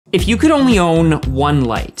If you could only own one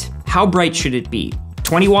light, how bright should it be?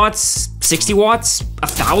 20 watts, 60 watts,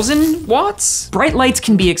 1,000 watts? Bright lights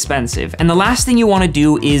can be expensive, and the last thing you wanna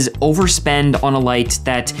do is overspend on a light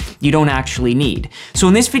that you don't actually need. So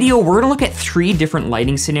in this video, we're gonna look at 3 different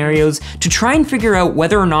lighting scenarios to try and figure out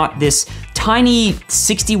whether or not this tiny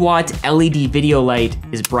 60 watt LED video light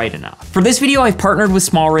is bright enough. For this video, I've partnered with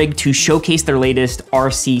SmallRig to showcase their latest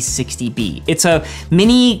RC60B. It's a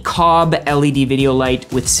mini cob LED video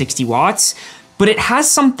light with 60 watts, but it has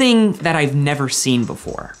something that I've never seen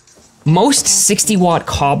before. Most 60 watt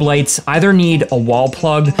cob lights either need a wall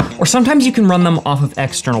plug, or sometimes you can run them off of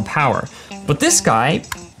external power. But this guy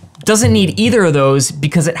doesn't need either of those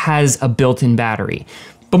because it has a built-in battery.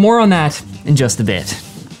 But more on that in just a bit.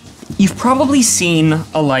 You've probably seen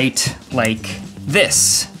a light like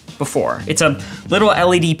this before. It's a little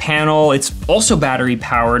LED panel. It's also battery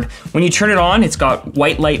powered. When you turn it on, it's got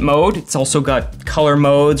white light mode. It's also got color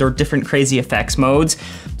modes or different crazy effects modes.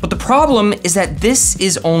 But the problem is that this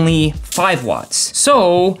is only 5 watts.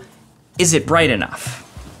 So is it bright enough?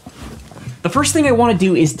 The first thing I wanna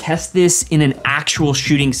do is test this in an actual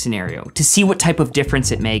shooting scenario to see what type of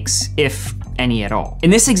difference it makes, if any at all. In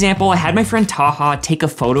this example, I had my friend Taha take a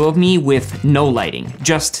photo of me with no lighting,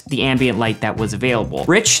 just the ambient light that was available.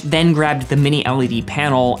 Rich then grabbed the mini LED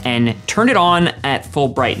panel and turned it on at full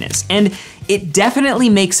brightness. And it definitely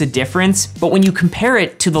makes a difference, but when you compare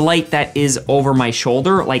it to the light that is over my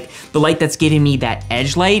shoulder, like the light that's giving me that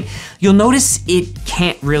edge light, you'll notice it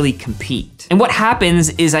can't really compete. And what happens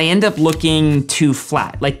is I end up looking too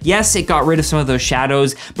flat. Like, yes, it got rid of some of those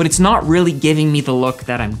shadows, but it's not really giving me the look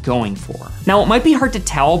that I'm going for. Now, it might be hard to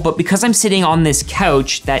tell, but because I'm sitting on this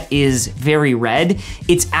couch that is very red,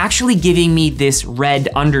 it's actually giving me this red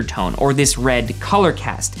undertone or this red color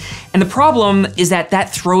cast. And the problem is that that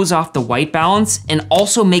throws off the white balance and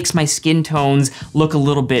also makes my skin tones look a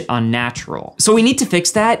little bit unnatural. So we need to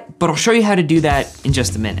fix that, but I'll show you how to do that in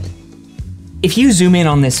just a minute. If you zoom in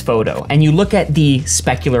on this photo and you look at the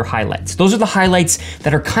specular highlights, those are the highlights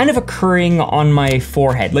that are kind of occurring on my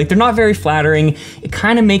forehead. Like, they're not very flattering. It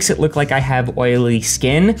kind of makes it look like I have oily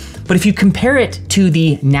skin. But if you compare it to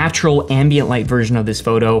the natural ambient light version of this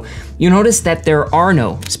photo, you notice that there are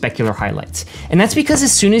no specular highlights. And that's because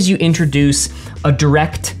as soon as you introduce a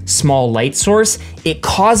direct small light source, it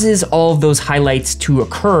causes all of those highlights to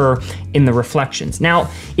occur in the reflections.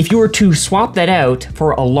 Now, if you were to swap that out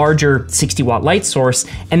for a larger 60 watt light source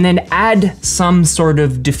and then add some sort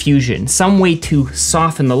of diffusion, some way to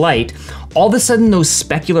soften the light, all of a sudden those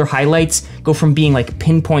specular highlights go from being like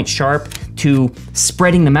pinpoint sharp to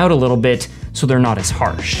spreading them out a little bit so they're not as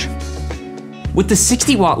harsh. With the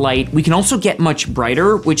 60 watt light, we can also get much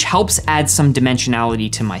brighter, which helps add some dimensionality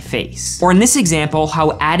to my face. Or in this example,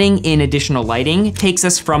 how adding in additional lighting takes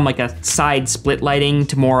us from like a side split lighting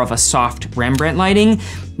to more of a soft Rembrandt lighting.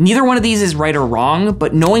 Neither one of these is right or wrong,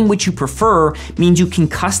 but knowing which you prefer means you can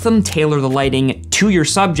custom tailor the lighting to your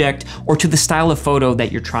subject or to the style of photo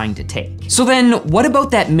that you're trying to take. So then what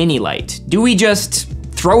about that mini light? Do we just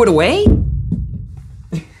throw it away?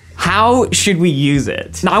 How should we use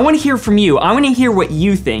it? Now, I wanna hear from you. I wanna hear what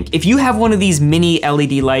you think. If you have one of these mini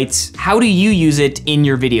LED lights, how do you use it in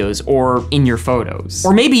your videos or in your photos?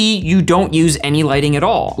 Or maybe you don't use any lighting at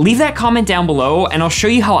all. Leave that comment down below and I'll show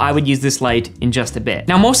you how I would use this light in just a bit.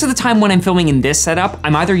 Now, most of the time when I'm filming in this setup,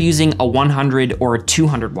 I'm either using a 100 or a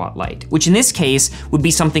 200 watt light, which in this case would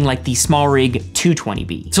be something like the SmallRig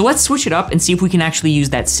 220B. So let's switch it up and see if we can actually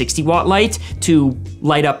use that 60 watt light to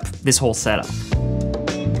light up this whole setup.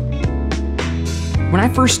 When I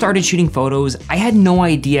first started shooting photos, I had no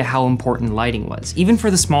idea how important lighting was, even for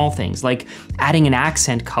the small things, like adding an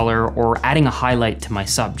accent color or adding a highlight to my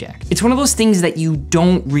subject. It's one of those things that you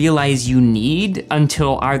don't realize you need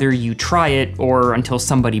until either you try it or until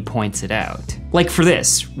somebody points it out. Like for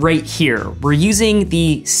this, right here, we're using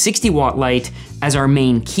the 60 watt light as our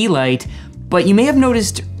main key light, but you may have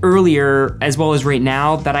noticed earlier, as well as right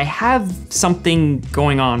now, that I have something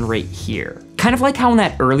going on right here. Kind of like how in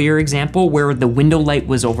that earlier example where the window light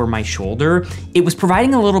was over my shoulder, it was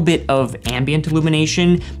providing a little bit of ambient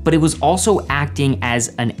illumination, but it was also acting as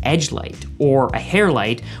an edge light or a hair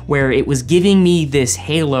light where it was giving me this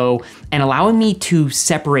halo and allowing me to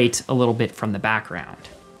separate a little bit from the background.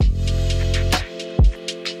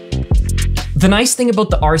 The nice thing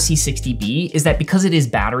about the RC60B is that because it is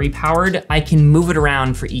battery powered, I can move it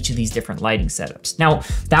around for each of these different lighting setups. Now,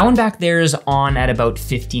 that one back there is on at about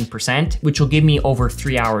 15%, which will give me over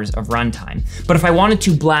 3 hours of runtime. But if I wanted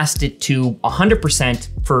to blast it to 100%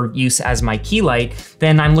 for use as my key light,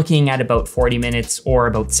 then I'm looking at about 40 minutes or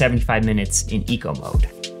about 75 minutes in eco mode.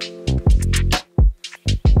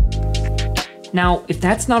 Now, if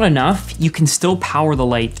that's not enough, you can still power the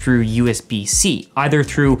light through USB-C, either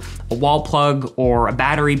through a wall plug or a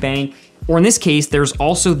battery bank, or in this case, there's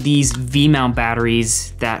also these V-mount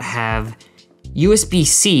batteries that have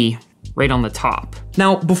USB-C right on the top.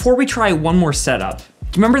 Now, before we try one more setup, do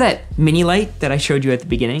you remember that mini light that I showed you at the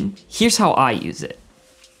beginning? Here's how I use it.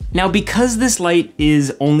 Now, because this light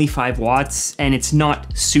is only 5 watts and it's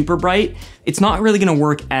not super bright, it's not really gonna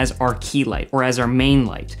work as our key light or as our main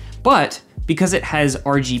light. But because it has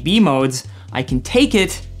RGB modes, I can take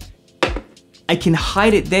it, I can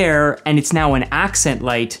hide it there, and it's now an accent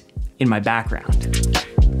light in my background.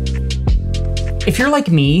 If you're like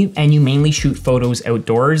me and you mainly shoot photos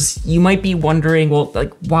outdoors, you might be wondering, well,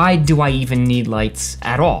 like, why do I even need lights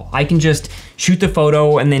at all? I can just shoot the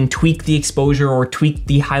photo and then tweak the exposure or tweak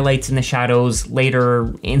the highlights and the shadows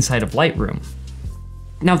later inside of Lightroom.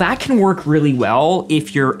 Now that can work really well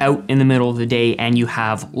if you're out in the middle of the day and you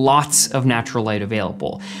have lots of natural light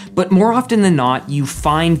available. But more often than not, you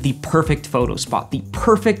find the perfect photo spot, the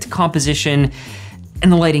perfect composition,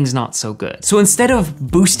 and the lighting's not so good. So instead of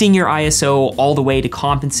boosting your ISO all the way to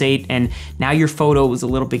compensate and now your photo is a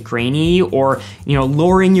little bit grainy, or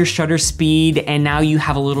lowering your shutter speed and now you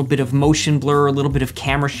have a little bit of motion blur, a little bit of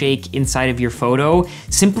camera shake inside of your photo,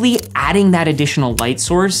 simply adding that additional light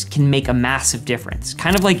source can make a massive difference.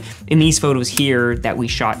 Kind of like in these photos here that we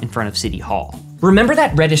shot in front of City Hall. Remember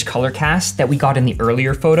that reddish color cast that we got in the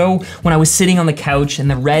earlier photo when I was sitting on the couch and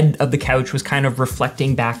the red of the couch was kind of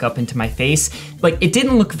reflecting back up into my face? Like, it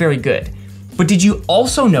didn't look very good. But did you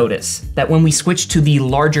also notice that when we switched to the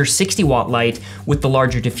larger 60-watt light with the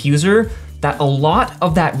larger diffuser, that a lot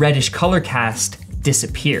of that reddish color cast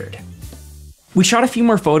disappeared? We shot a few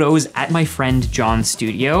more photos at my friend John's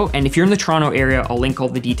studio, and if you're in the Toronto area, I'll link all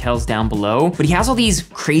the details down below, but he has all these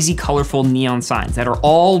crazy colorful neon signs that are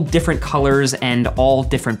all different colors and all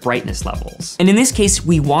different brightness levels. And in this case,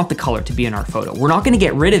 we want the color to be in our photo. We're not gonna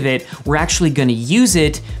get rid of it, we're actually gonna use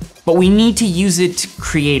it, but we need to use it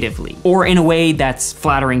creatively or in a way that's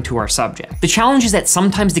flattering to our subject. The challenge is that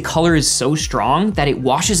sometimes the color is so strong that it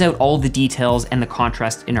washes out all the details and the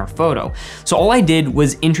contrast in our photo. So all I did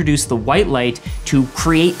was introduce the white light to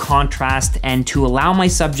create contrast and to allow my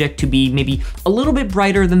subject to be maybe a little bit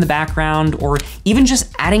brighter than the background, or even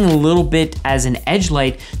just adding a little bit as an edge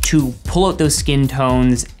light to pull out those skin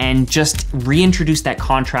tones and just reintroduce that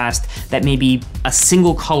contrast that maybe a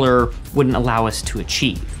single color wouldn't allow us to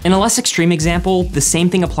achieve. In a less extreme example, the same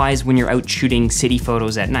thing applies when you're out shooting city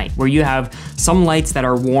photos at night, where you have some lights that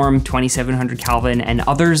are warm 2700 Kelvin and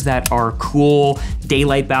others that are cool,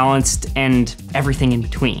 daylight balanced, and everything in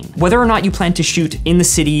between. Whether or not you plan to shoot in the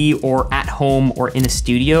city or at home or in a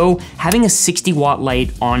studio, having a 60-watt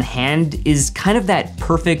light on hand is kind of that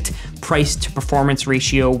perfect price to performance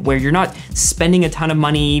ratio where you're not spending a ton of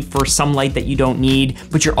money for some light that you don't need,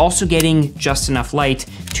 but you're also getting just enough light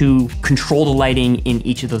to control the lighting in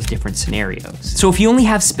each of those different scenarios. So if you only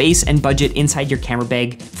have space and budget inside your camera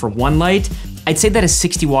bag for one light, I'd say that a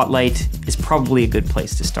 60-watt light is probably a good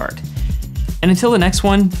place to start. And until the next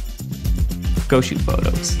one, go shoot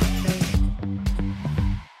photos.